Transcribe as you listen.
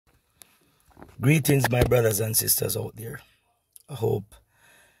Greetings, my brothers and sisters out there. I hope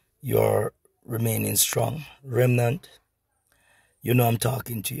you're remaining strong. Remnant, you know I'm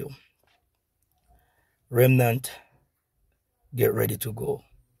talking to you. Remnant, get ready to go.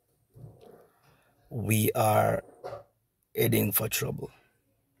 We are heading for trouble.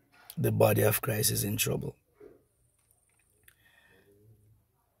 The body of Christ is in trouble.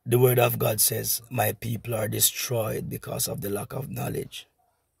 The word of God says, my people are destroyed because of the lack of knowledge.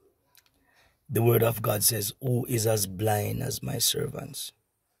 The word of God says, who is as blind as my servants?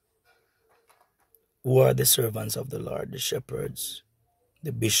 Who are the servants of the Lord? The shepherds,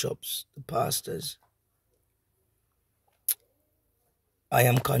 the bishops, the pastors. I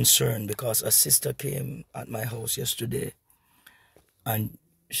am concerned because a sister came at my house yesterday and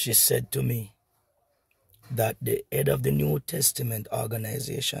she said to me that the head of the New Testament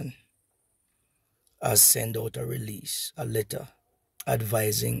organization has sent out a release, a letter,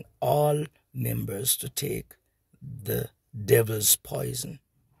 advising all members to take the devil's poison.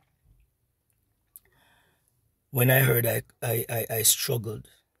 When I heard, I struggled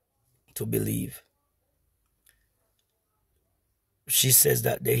to believe. She says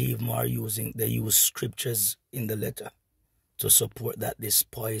that they use scriptures in the letter to support that this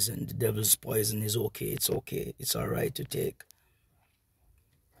poison, the devil's poison, is okay, it's all right to take.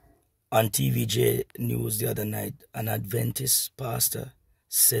 On TVJ News the other night, an Adventist pastor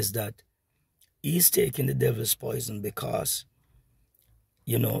says that he's taking the devil's poison because,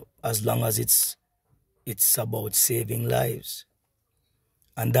 you know, as long as it's about saving lives.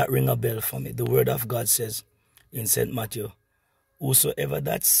 And that ring a bell for me. The word of God says in St. Matthew, whosoever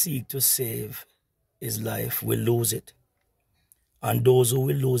that seek to save his life will lose it. And those who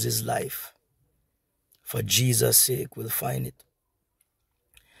will lose his life for Jesus' sake will find it.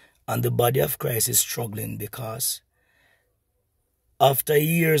 And the body of Christ is struggling because after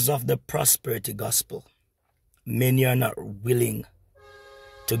years of the prosperity gospel, many are not willing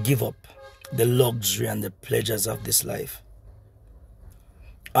to give up the luxury and the pleasures of this life.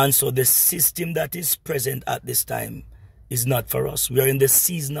 And so the system that is present at this time is not for us. We are in the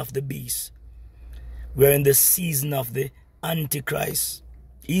season of the beast. We are in the season of the Antichrist.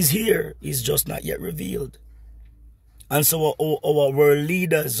 He's here. He's just not yet revealed. And so our world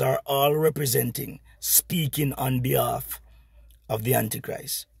leaders are all representing, speaking on behalf of the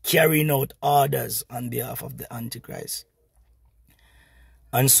Antichrist, carrying out orders on behalf of the Antichrist.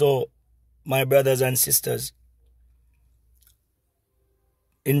 And so, my brothers and sisters,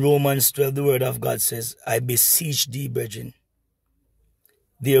 in Romans 12, the word of God says, I beseech thee, brethren,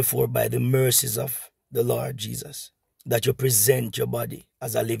 therefore by the mercies of the Lord Jesus, that you present your body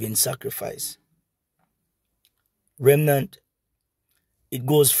as a living sacrifice. Remnant, it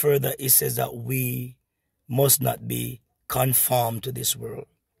goes further. It says that we must not be conformed to this world,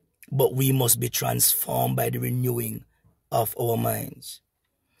 but we must be transformed by the renewing of our minds.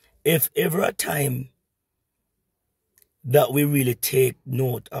 If ever a time that we really take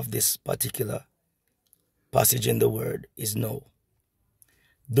note of this particular passage in the word is now.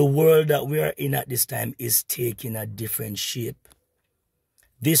 The world that we are in at this time is taking a different shape.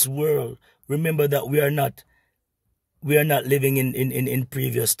 This world, remember that we are not living in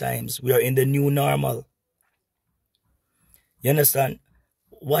previous times. We are in the new normal. You understand?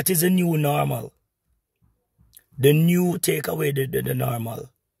 What is a new normal? The new take away the normal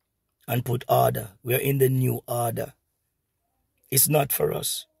and put order. We are in the new order. It's not for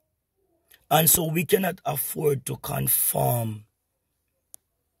us. And so we cannot afford to conform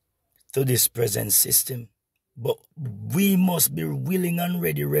to this present system. But we must be willing and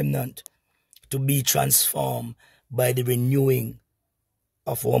ready, remnant, to be transformed by the renewing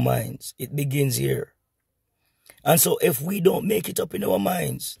of our minds. It begins here. And so if we don't make it up in our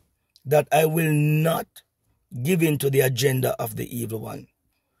minds that I will not give in to the agenda of the evil one,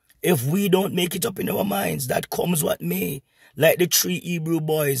 if we don't make it up in our minds that comes what may, like the 3 Hebrew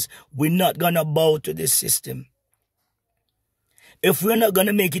boys, we're not going to bow to this system. If we're not going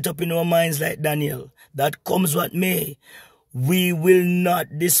to make it up in our minds like Daniel, that comes what may, we will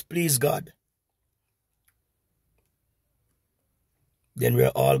not displease God. Then we're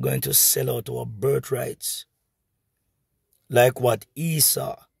all going to sell out our birthrights, like what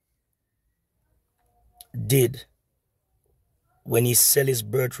Esau did when he sold his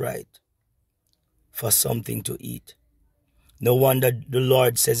birthright for something to eat. No wonder the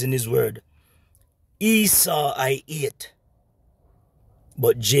Lord says in his word, Esau I ate,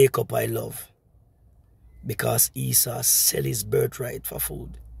 but Jacob I love, because Esau sold his birthright for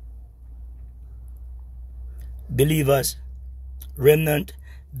food. Believers, remnant,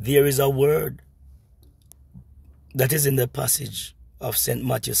 there is a word that is in the passage of St.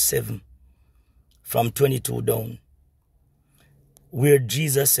 Matthew 7, from 22 down, where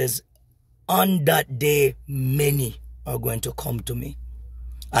Jesus says, on that day, many are going to come to me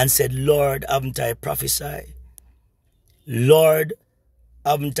and said, Lord, haven't I prophesied? Lord,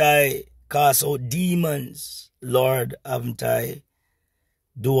 haven't I cast out demons? Lord, haven't I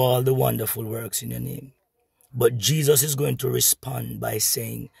do all the wonderful works in your name? But Jesus is going to respond by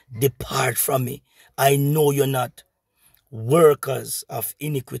saying, depart from me. I know you're not workers of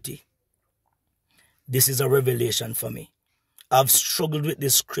iniquity. This is a revelation for me. I've struggled with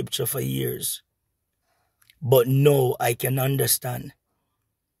this scripture for years, but now I can understand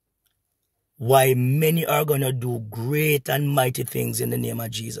why many are going to do great and mighty things in the name of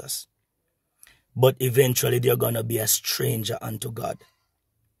Jesus. But eventually they're going to be a stranger unto God.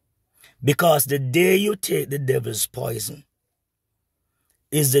 Because the day you take the devil's poison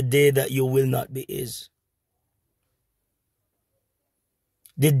is the day that you will not be his.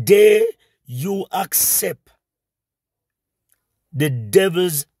 The day you accept the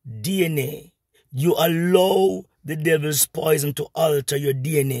devil's DNA, you allow the devil's poison to alter your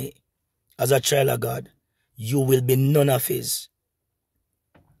DNA as a child of God, you will be none of his.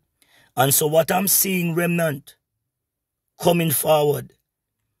 And so what I'm seeing, remnant, coming forward,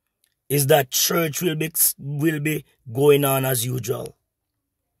 is that church will be going on as usual.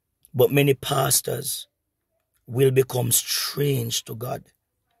 But many pastors will become strange to God.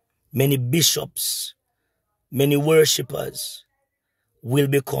 Many bishops, many worshippers will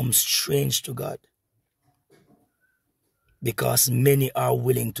become strange to God. Because many are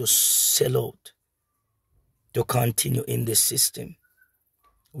willing to sell out to continue in this system.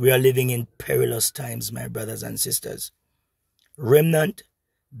 We are living in perilous times, my brothers and sisters. Remnant,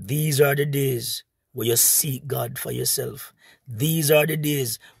 these are the days where you seek God for yourself. These are the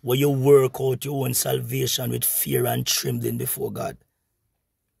days where you work out your own salvation with fear and trembling before God.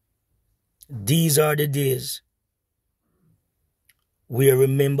 These are the days where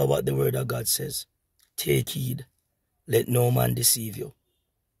remember what the word of God says. Take heed, let no man deceive you.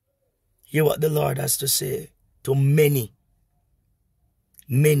 Hear what the Lord has to say to many.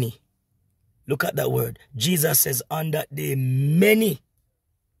 Many. Look at that word. Jesus says on that day, many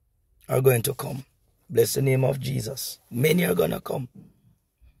are going to come. Bless the name of Jesus. Many are going to come.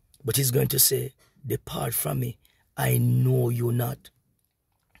 But he's going to say, depart from me. I know you not.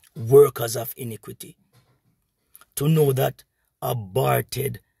 Workers of iniquity. To know that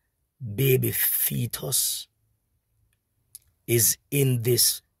aborted baby fetus is in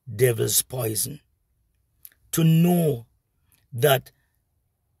this devil's poison. To know that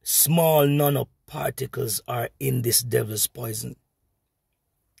small nanoparticles are in this devil's poison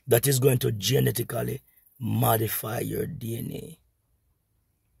that is going to genetically modify your DNA.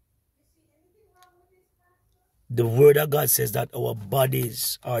 The word of God says that our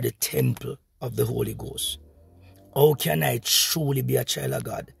bodies are the temple of the Holy Ghost. How can I truly be a child of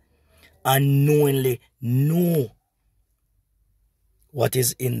God and knowingly know what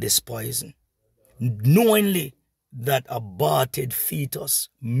is in this poison? Knowingly that aborted fetus,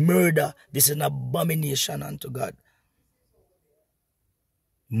 murder, this is an abomination unto God.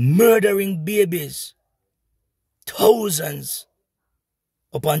 Murdering babies, thousands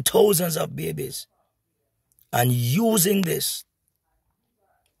upon thousands of babies, and using this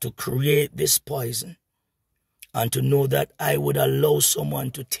to create this poison, and to know that I would allow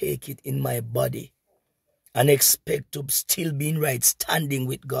someone to take it in my body and expect to still be in right standing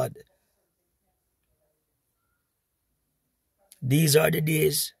with God. These are the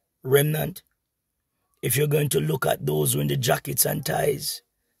days, remnant. If you're going to look at those who are in the jackets and ties,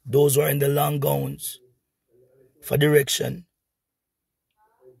 those who are in the long gowns for direction,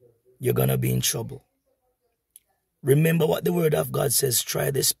 you're going to be in trouble. Remember what the word of God says,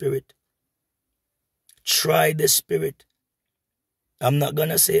 try the spirit. Try the spirit. I'm not going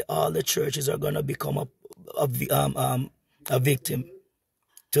to say all the churches are going to become a victim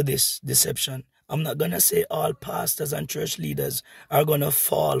to this deception. I'm not going to say all pastors and church leaders are going to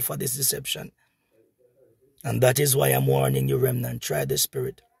fall for this deception. And that is why I'm warning you, remnant, try the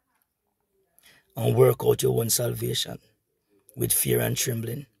spirit and work out your own salvation with fear and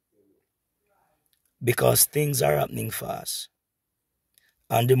trembling. Because things are happening fast.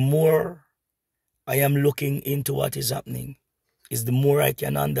 And the more I am looking into what is happening, is the more I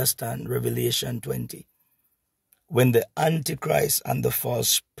can understand Revelation 20. When the Antichrist and the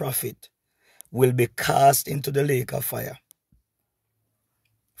false prophet will be cast into the lake of fire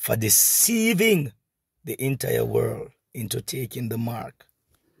for deceiving the entire world into taking the mark.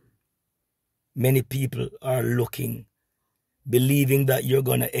 Many people are looking, believing that you're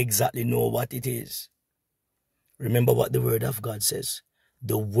going to exactly know what it is. Remember what the word of God says.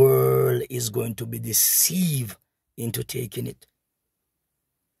 The world is going to be deceived into taking it.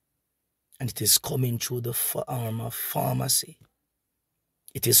 And it is coming through the form of pharmacy.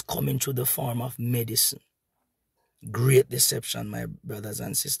 It is coming through the form of medicine. Great deception, my brothers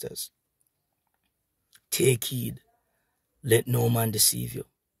and sisters. Take heed. Let no man deceive you.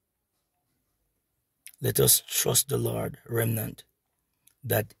 Let us trust the Lord, remnant,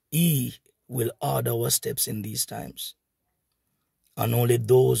 that He will order our steps in these times. And only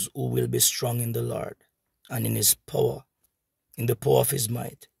those who will be strong in the Lord and in His power, in the power of His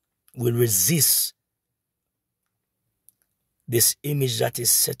might, will resist this image that is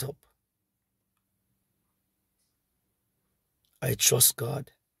set up. I trust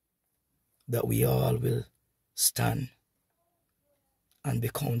God that we all will stand and be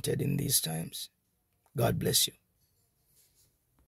counted in these times. God bless you.